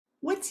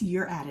What's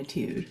your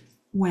attitude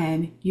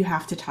when you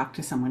have to talk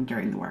to someone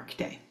during the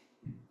workday?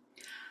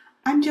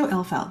 I'm Jo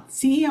Ilfeld,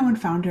 CEO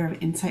and founder of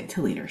Insight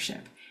to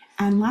Leadership.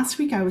 And last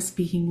week I was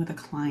speaking with a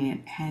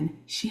client and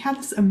she had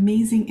this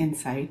amazing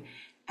insight.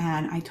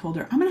 And I told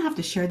her, I'm going to have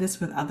to share this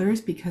with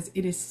others because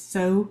it is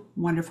so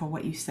wonderful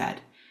what you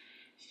said.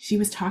 She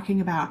was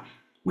talking about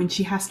when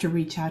she has to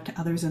reach out to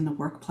others in the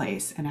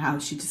workplace and how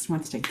she just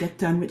wants to get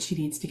done what she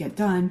needs to get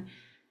done,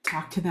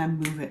 talk to them,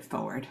 move it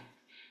forward.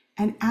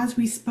 And as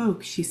we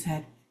spoke, she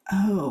said,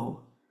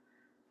 oh,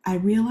 I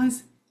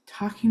realize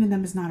talking to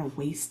them is not a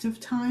waste of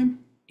time.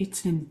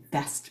 It's an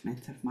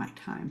investment of my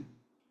time.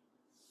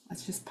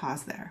 Let's just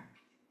pause there.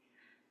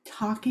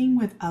 Talking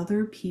with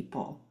other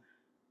people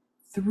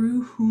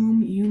through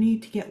whom you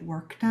need to get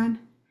work done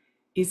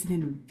is an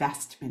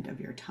investment of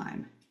your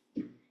time.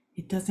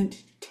 It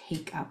doesn't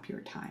take up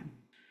your time.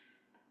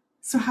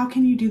 So how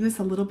can you do this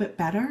a little bit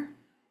better?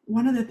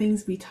 One of the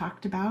things we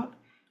talked about,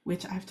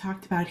 which I've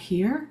talked about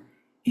here,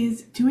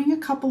 is doing a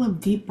couple of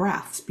deep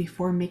breaths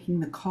before making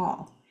the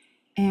call.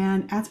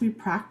 And as we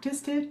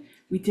practiced it,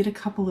 we did a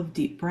couple of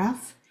deep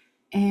breaths,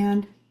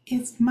 and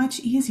it's much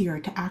easier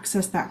to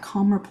access that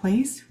calmer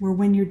place where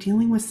when you're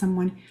dealing with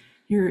someone,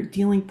 you're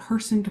dealing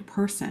person to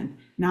person,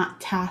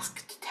 not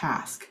task to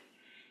task.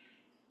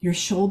 Your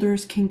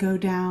shoulders can go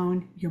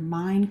down, your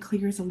mind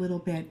clears a little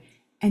bit,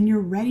 and you're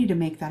ready to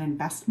make that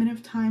investment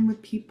of time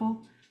with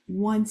people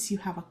once you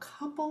have a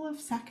couple of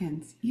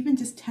seconds, even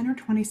just 10 or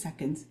 20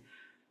 seconds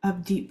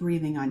of deep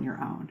breathing on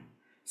your own.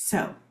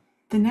 So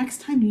the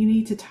next time you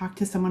need to talk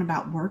to someone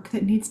about work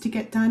that needs to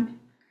get done,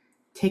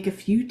 take a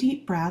few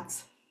deep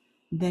breaths,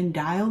 then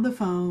dial the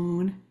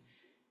phone,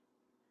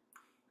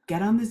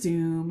 get on the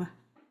Zoom,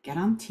 get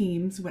on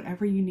Teams,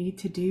 whatever you need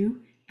to do.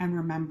 And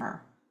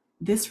remember,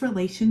 this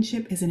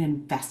relationship is an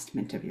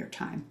investment of your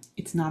time.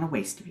 It's not a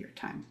waste of your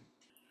time.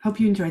 Hope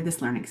you enjoyed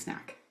this learning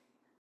snack.